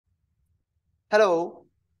Hello,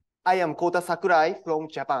 I am Kohta Sakurai from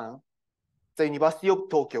Japan, the University of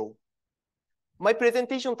Tokyo. My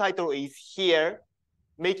presentation title is here,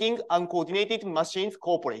 Making Uncoordinated Machines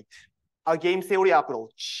Cooperate, a game theory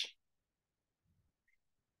approach.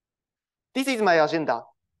 This is my agenda.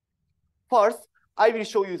 First, I will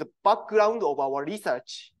show you the background of our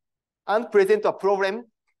research and present a problem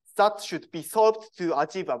that should be solved to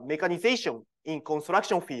achieve a mechanization in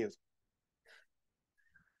construction field.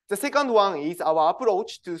 The second one is our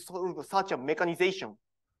approach to solve such a mechanization.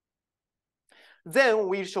 Then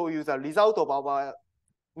we'll show you the result of our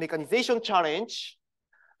mechanization challenge,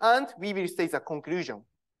 and we will state the conclusion.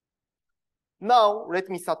 Now, let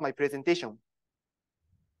me start my presentation.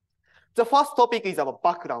 The first topic is our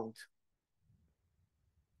background.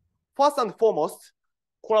 First and foremost,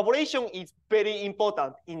 collaboration is very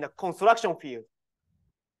important in the construction field.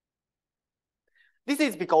 This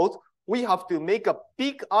is because we have to make a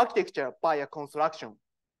big architecture by a construction.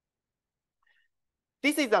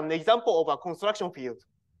 This is an example of a construction field.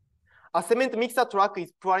 A cement mixer truck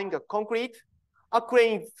is pouring a concrete, a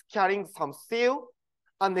crane is carrying some steel,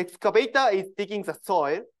 an excavator is digging the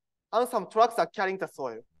soil, and some trucks are carrying the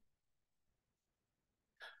soil.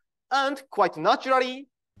 And quite naturally,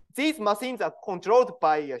 these machines are controlled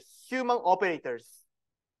by human operators.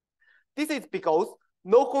 This is because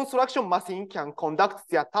no construction machine can conduct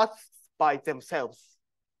their tasks by themselves.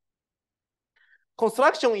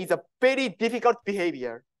 Construction is a very difficult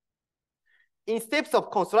behavior. In steps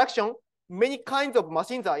of construction, many kinds of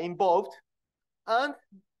machines are involved, and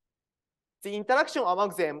the interaction among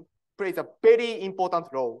them plays a very important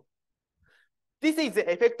role. This is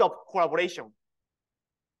the effect of collaboration.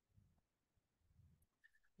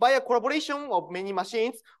 By a collaboration of many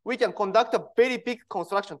machines, we can conduct a very big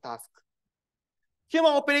construction task.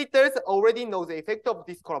 Human operators already know the effect of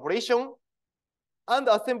this collaboration and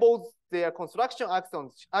assemble their construction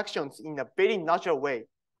actions in a very natural way.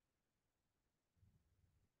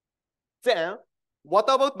 Then, what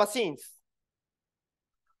about machines?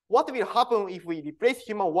 What will happen if we replace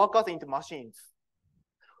human workers into machines?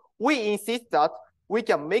 We insist that we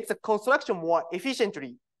can make the construction more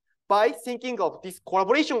efficiently by thinking of this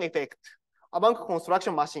collaboration effect among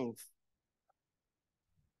construction machines.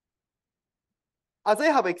 As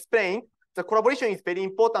I have explained, the collaboration is very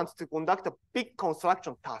important to conduct a big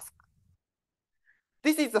construction task.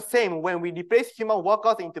 This is the same when we replace human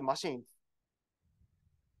workers into machines.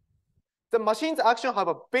 The machines' actions have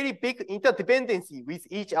a very big interdependency with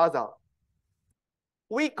each other.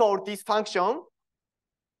 We call this function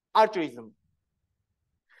altruism.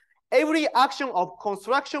 Every action of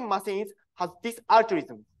construction machines has this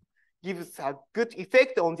altruism, gives a good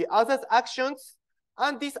effect on the other's actions,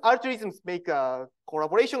 and these altruisms make a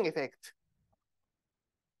collaboration effect.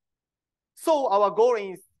 So our goal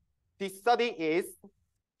in this study is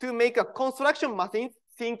to make a construction machine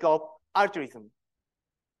think of altruism.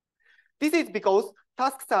 This is because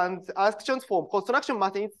tasks and actions for construction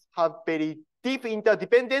machines have very deep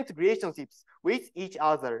interdependent relationships with each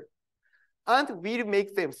other, and will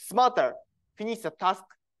make them smarter, finish the task,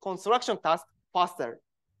 construction task faster.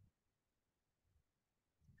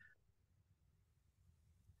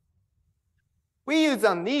 We use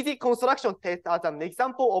an easy construction test as an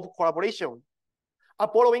example of collaboration. A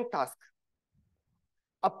borrowing task.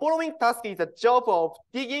 A borrowing task is a job of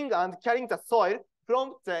digging and carrying the soil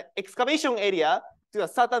from the excavation area to a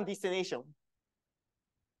certain destination.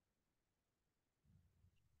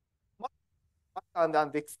 And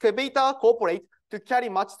the excavator cooperate to carry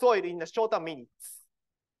much soil in a shorter minutes.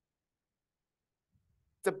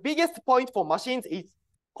 The biggest point for machines is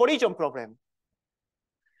collision problem.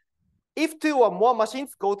 If two or more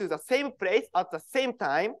machines go to the same place at the same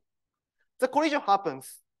time, the collision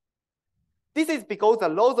happens. This is because the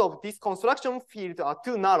laws of this construction field are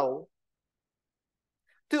too narrow.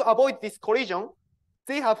 To avoid this collision,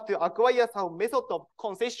 they have to acquire some method of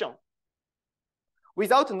concession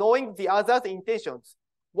without knowing the other's intentions,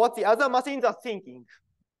 what the other machines are thinking.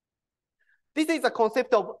 This is the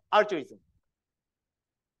concept of altruism.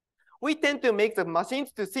 We tend to make the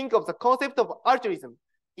machines to think of the concept of altruism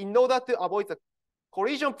in order to avoid the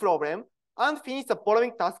collision problem and finish the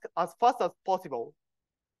borrowing task as fast as possible.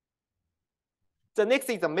 The next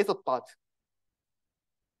is the method part.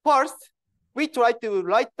 First, we try to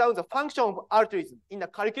write down the function of altruism in a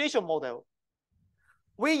calculation model.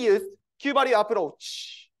 We use Q-value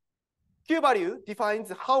approach. Q-value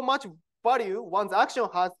defines how much value one's action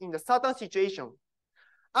has in a certain situation,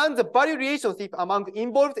 and the value relationship among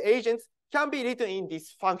involved agents can be written in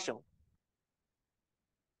this function.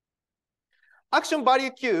 Action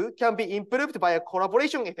value Q can be improved by a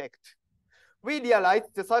collaboration effect. we realized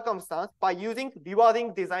the circumstance by using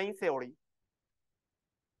rewarding design theory.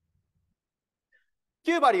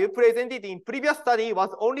 Q-value presented in previous study was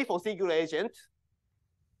only for single agent.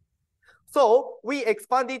 So we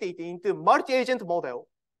expanded it into multi-agent model.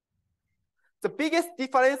 The biggest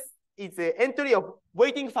difference is the entry of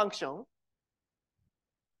weighting function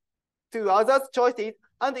to others' choices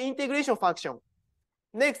and integration function.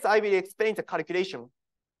 Next, I will explain the calculation.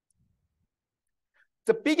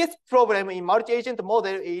 The biggest problem in multi-agent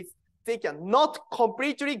model is they cannot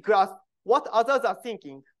completely grasp what others are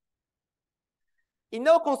thinking. In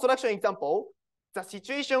our construction example, the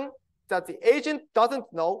situation that the agent doesn't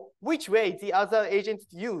know which way the other agent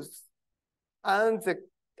use, and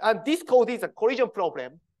this causes a collision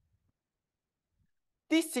problem.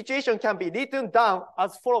 This situation can be written down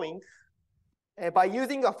as following by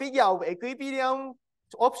using a figure of equilibrium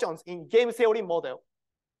options in game theory model.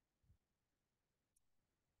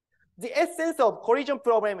 The essence of collision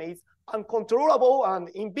problem is uncontrollable and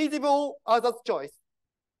invisible other's choice.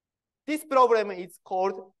 This problem is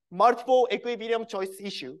called multiple equilibrium choice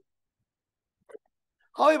issue.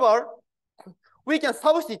 However, we can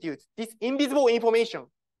substitute this invisible information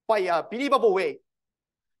by a believable way.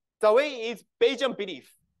 The way is Bayesian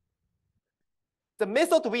belief. The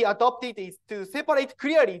method we adopted is to separate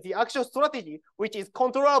clearly the action strategy, which is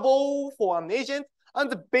controllable for an agent, and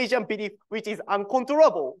the Bayesian belief, which is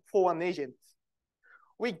uncontrollable for an agent.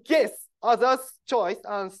 We guess others' choice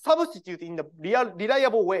and substitute in a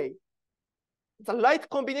reliable way. The right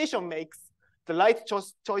combination makes the right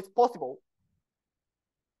choice possible.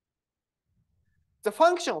 The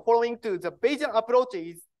function following to the Bayesian approach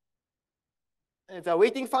is the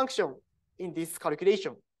weighting function in this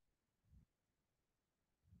calculation.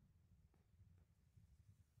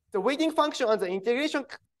 The weighting function and the integration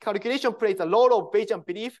calculation plays a role of Bayesian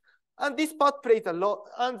belief, and this part plays a role,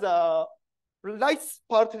 and the right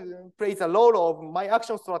part plays a role of my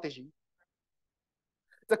action strategy.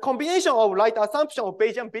 The combination of right assumption of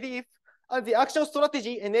Bayesian belief and the action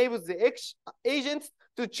strategy enables the agents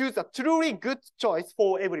to choose a truly good choice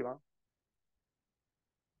for everyone.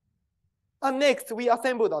 And next, we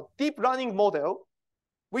assembled a deep learning model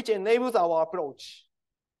which enables our approach.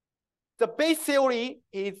 The base theory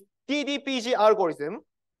is DDPG algorithm,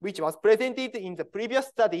 which was presented in the previous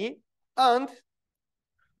study, and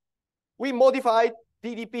we modified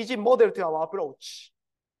DDPG model to our approach.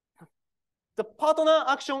 The partner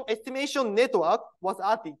action estimation network was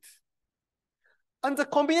added. And the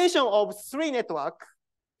combination of three networks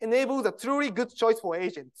enables a truly good choice for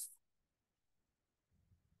agents.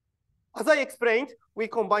 As I explained, we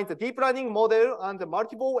combined the deep learning model and the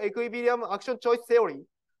multiple equilibrium action choice theory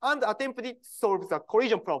and attempted to solve the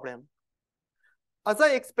collision problem. As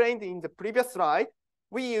I explained in the previous slide,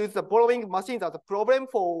 we used the borrowing machines as a problem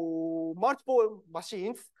for multiple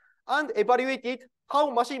machines and evaluated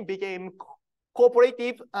how machine became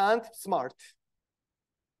cooperative and smart.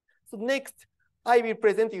 So next, I will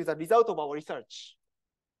present you the result of our research.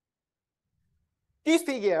 This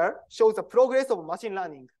figure shows the progress of machine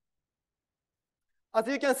learning. As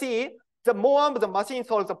you can see, the more the machine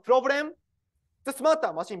solves the problem, the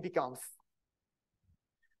smarter machine becomes.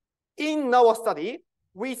 In our study,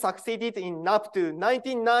 we succeeded in up to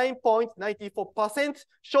 99.94%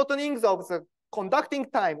 shortening of the conducting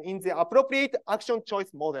time in the appropriate action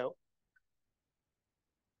choice model.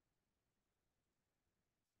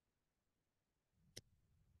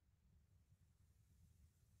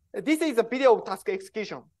 This is a video of task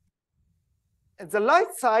execution. The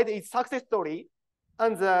right side is success story,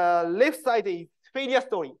 and the left side is failure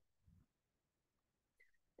story.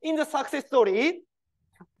 In the success story,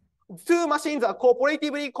 two machines are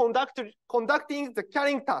cooperatively conducting the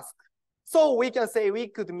carrying task. So we can say we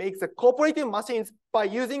could make the cooperative machines by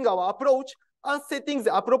using our approach and setting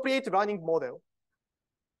the appropriate learning model.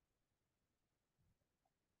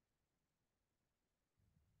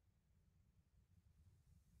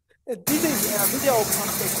 This is a video of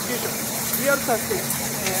task execution, real task execution.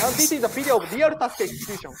 And this is a video of real task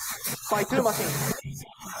execution by two machines.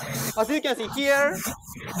 As you can see here,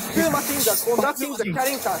 two machines are conducting the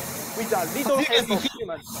carrying task with a little help of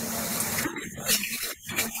humans.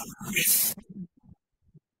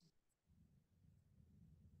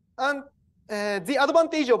 And the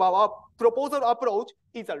advantage of our proposal approach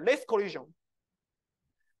is a less collision.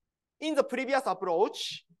 In the previous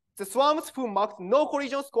approach, the swarms who marked no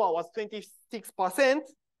collision score was 26%,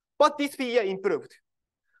 but this figure improved.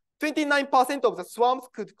 29% of the swarms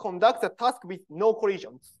could conduct the task with no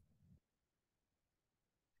collisions.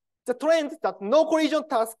 The trend that no collision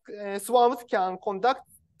task swarms can conduct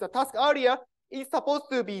the task earlier is supposed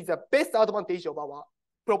to be the best advantage of our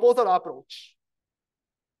proposal approach.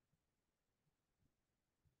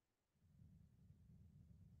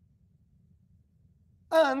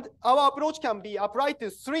 And our approach can be applied to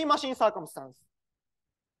 3 machine circumstances.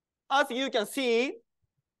 As you can see,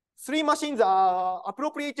 3 machines are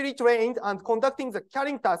appropriately trained and conducting the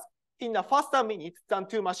carrying task in a faster minute than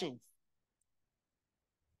 2 machines.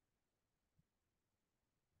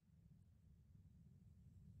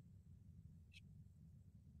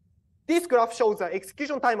 This graph shows the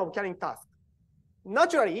execution time of carrying task.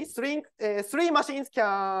 Naturally, 3 machines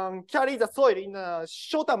can carry the soil in a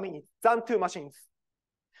shorter minute than 2 machines.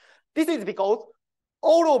 This is because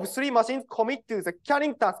all of 3 machines commit to the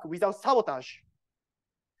carrying task without sabotage.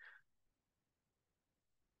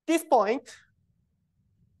 This point,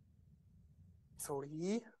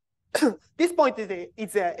 this point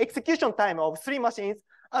is the execution time of 3 machines,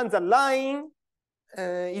 and the line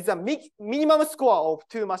is a minimum score of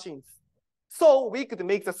 2 machines. So we could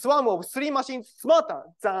make the swarm of 3 machines smarter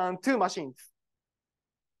than 2 machines.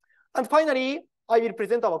 And finally, I will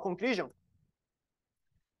present our conclusion.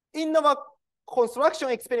 In our construction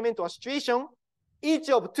experiment or situation, each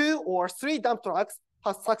of 2 or 3 dump trucks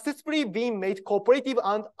has successfully been made cooperative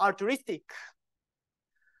and altruistic.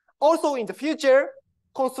 Also, in the future,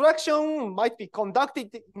 construction might be conducted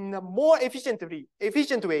in a more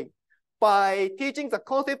efficient way by teaching the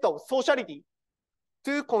concept of sociality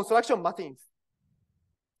to construction machines.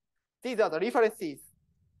 These are the references.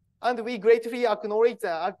 And we greatly acknowledge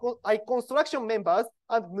the construction members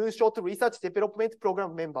and Moonshot Research Development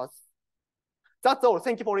Program members. That's all.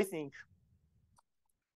 Thank you for listening.